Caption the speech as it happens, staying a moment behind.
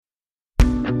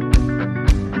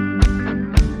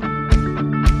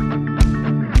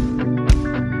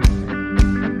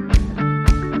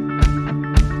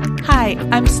Hi,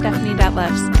 I'm Stephanie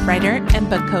Detlefs, writer and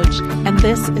book coach, and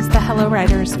this is the Hello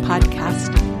Writers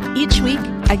podcast. Each week,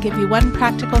 I give you one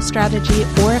practical strategy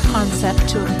or a concept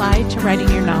to apply to writing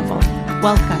your novel.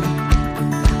 Welcome.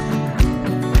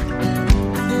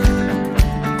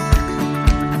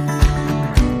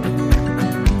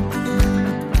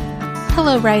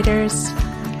 Hello, writers.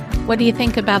 What do you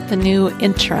think about the new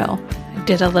intro? I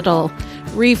did a little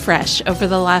refresh over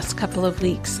the last couple of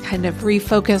weeks, kind of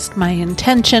refocused my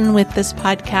intention with this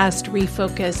podcast,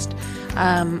 refocused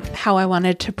how I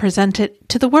wanted to present it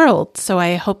to the world. So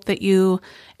I hope that you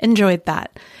enjoyed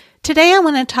that. Today, I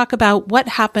want to talk about what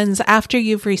happens after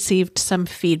you've received some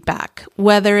feedback,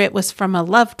 whether it was from a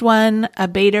loved one, a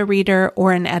beta reader,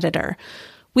 or an editor.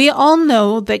 We all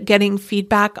know that getting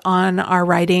feedback on our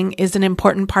writing is an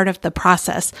important part of the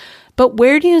process, but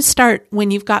where do you start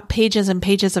when you've got pages and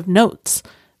pages of notes?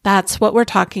 That's what we're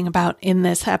talking about in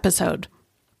this episode.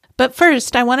 But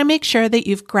first, I want to make sure that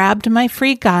you've grabbed my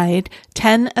free guide,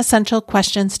 10 Essential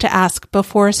Questions to Ask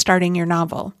Before Starting Your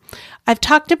Novel. I've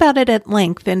talked about it at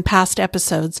length in past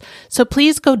episodes, so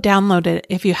please go download it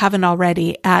if you haven't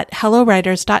already at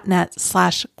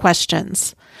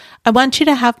hellowriters.net/questions. I want you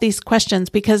to have these questions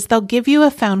because they'll give you a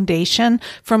foundation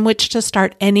from which to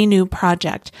start any new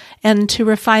project and to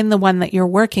refine the one that you're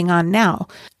working on now.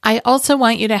 I also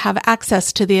want you to have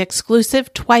access to the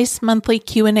exclusive twice-monthly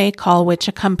Q&A call which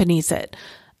accompanies it.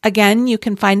 Again, you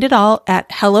can find it all at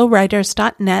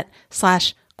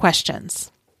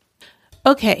hellowriters.net/questions.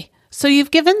 Okay, so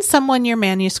you've given someone your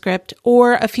manuscript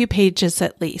or a few pages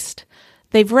at least.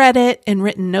 They've read it and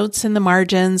written notes in the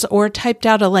margins or typed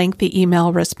out a lengthy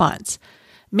email response.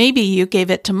 Maybe you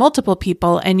gave it to multiple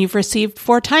people and you've received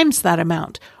 4 times that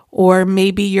amount. Or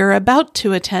maybe you're about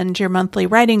to attend your monthly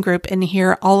writing group and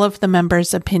hear all of the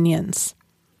members' opinions.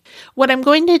 What I'm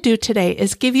going to do today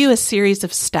is give you a series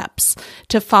of steps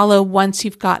to follow once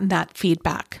you've gotten that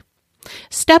feedback.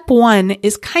 Step 1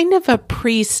 is kind of a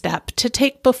pre-step to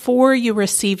take before you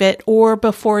receive it or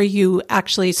before you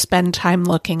actually spend time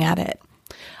looking at it.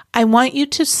 I want you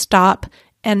to stop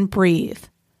and breathe.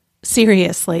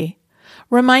 Seriously.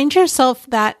 Remind yourself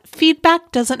that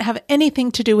feedback doesn't have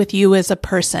anything to do with you as a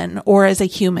person or as a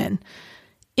human.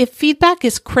 If feedback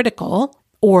is critical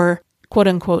or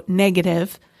quote-unquote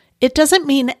negative, it doesn't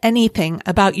mean anything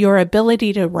about your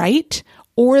ability to write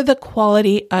or the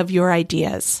quality of your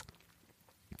ideas.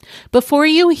 Before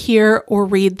you hear or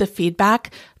read the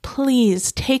feedback,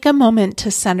 please take a moment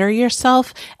to center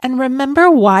yourself and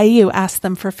remember why you asked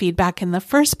them for feedback in the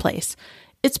first place.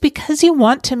 It's because you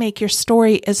want to make your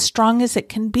story as strong as it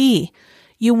can be.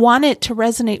 You want it to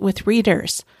resonate with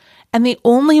readers. And the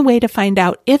only way to find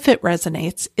out if it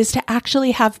resonates is to actually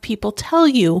have people tell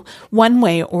you one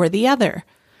way or the other.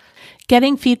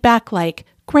 Getting feedback like,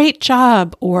 "Great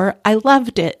job," or "I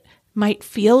loved it," might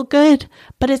feel good,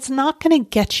 but it's not going to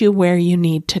get you where you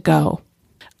need to go.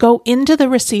 Go into the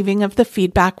receiving of the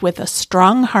feedback with a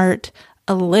strong heart,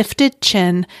 a lifted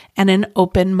chin, and an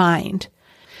open mind.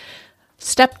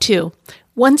 Step 2.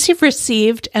 Once you've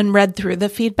received and read through the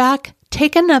feedback,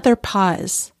 take another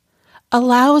pause.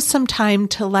 Allow some time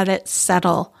to let it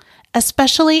settle,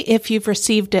 especially if you've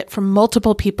received it from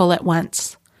multiple people at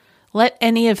once. Let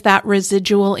any of that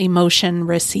residual emotion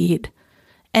recede.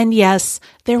 And yes,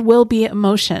 there will be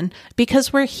emotion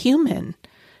because we're human.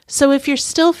 So if you're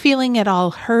still feeling at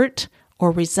all hurt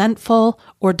or resentful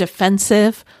or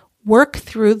defensive, work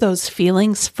through those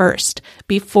feelings first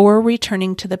before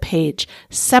returning to the page.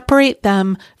 Separate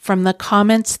them from the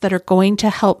comments that are going to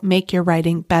help make your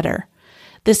writing better.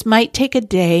 This might take a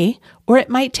day or it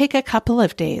might take a couple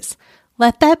of days.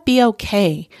 Let that be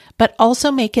okay, but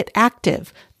also make it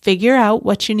active. Figure out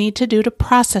what you need to do to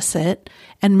process it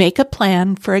and make a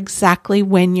plan for exactly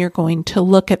when you're going to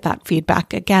look at that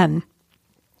feedback again.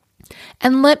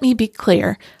 And let me be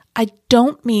clear, I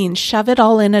don't mean shove it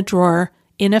all in a drawer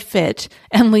in a fit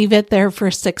and leave it there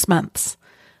for 6 months.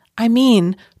 I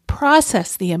mean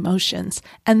process the emotions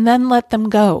and then let them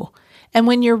go. And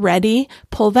when you're ready,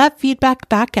 pull that feedback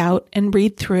back out and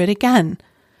read through it again.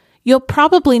 You'll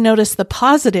probably notice the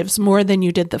positives more than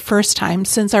you did the first time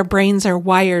since our brains are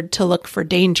wired to look for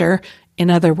danger, in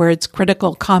other words,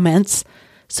 critical comments.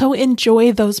 So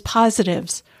enjoy those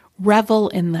positives. Revel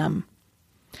in them.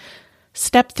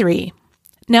 Step 3.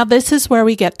 Now this is where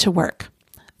we get to work.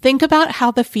 Think about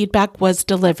how the feedback was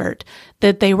delivered.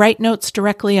 Did they write notes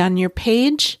directly on your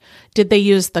page? Did they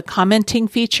use the commenting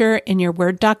feature in your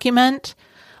Word document?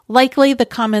 Likely the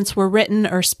comments were written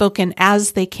or spoken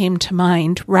as they came to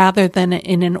mind rather than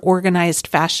in an organized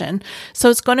fashion. So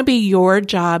it's going to be your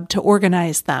job to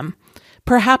organize them.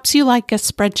 Perhaps you like a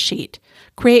spreadsheet.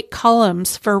 Create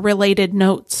columns for related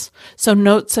notes, so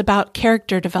notes about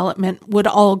character development would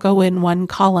all go in one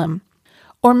column.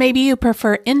 Or maybe you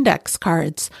prefer index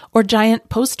cards or giant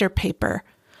poster paper.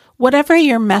 Whatever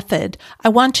your method, I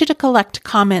want you to collect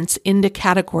comments into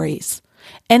categories.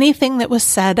 Anything that was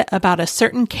said about a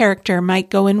certain character might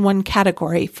go in one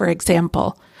category, for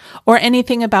example, or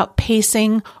anything about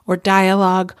pacing or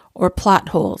dialogue or plot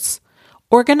holes.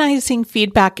 Organizing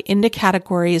feedback into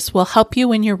categories will help you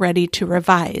when you're ready to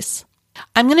revise.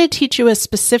 I'm going to teach you a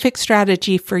specific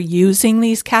strategy for using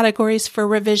these categories for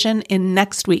revision in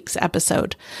next week's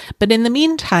episode. But in the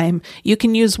meantime, you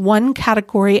can use one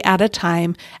category at a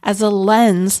time as a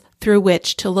lens through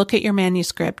which to look at your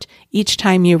manuscript each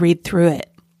time you read through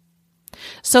it.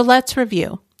 So let's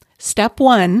review. Step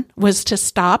 1 was to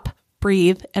stop,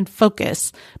 breathe, and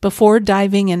focus before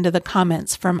diving into the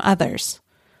comments from others.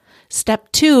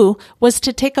 Step 2 was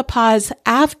to take a pause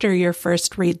after your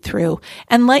first read through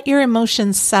and let your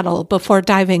emotions settle before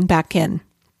diving back in.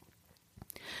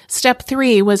 Step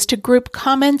 3 was to group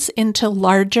comments into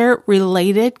larger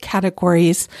related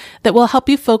categories that will help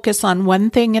you focus on one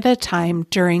thing at a time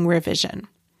during revision.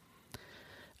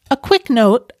 A quick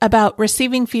note about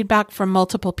receiving feedback from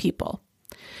multiple people.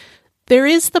 There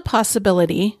is the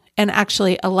possibility, and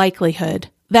actually a likelihood,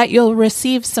 that you'll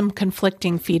receive some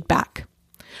conflicting feedback.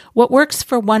 What works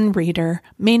for one reader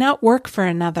may not work for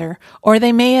another, or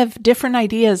they may have different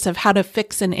ideas of how to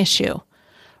fix an issue.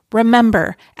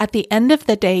 Remember, at the end of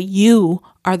the day, you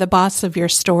are the boss of your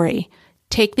story.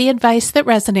 Take the advice that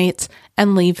resonates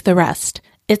and leave the rest.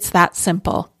 It's that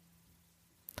simple.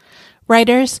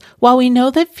 Writers, while we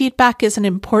know that feedback is an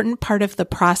important part of the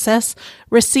process,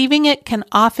 receiving it can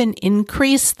often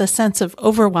increase the sense of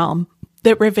overwhelm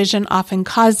that revision often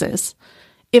causes.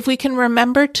 If we can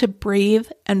remember to breathe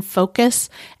and focus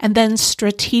and then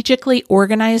strategically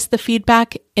organize the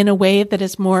feedback in a way that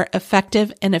is more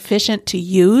effective and efficient to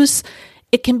use,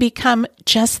 it can become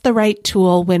just the right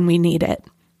tool when we need it.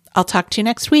 I'll talk to you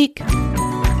next week.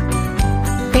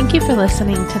 Thank you for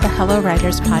listening to the Hello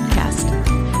Writers podcast.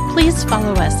 Please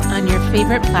follow us on your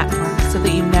favorite platform so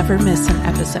that you never miss an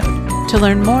episode. To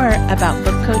learn more about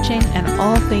book coaching and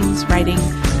all things writing,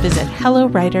 visit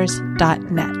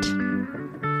hellowriters.net.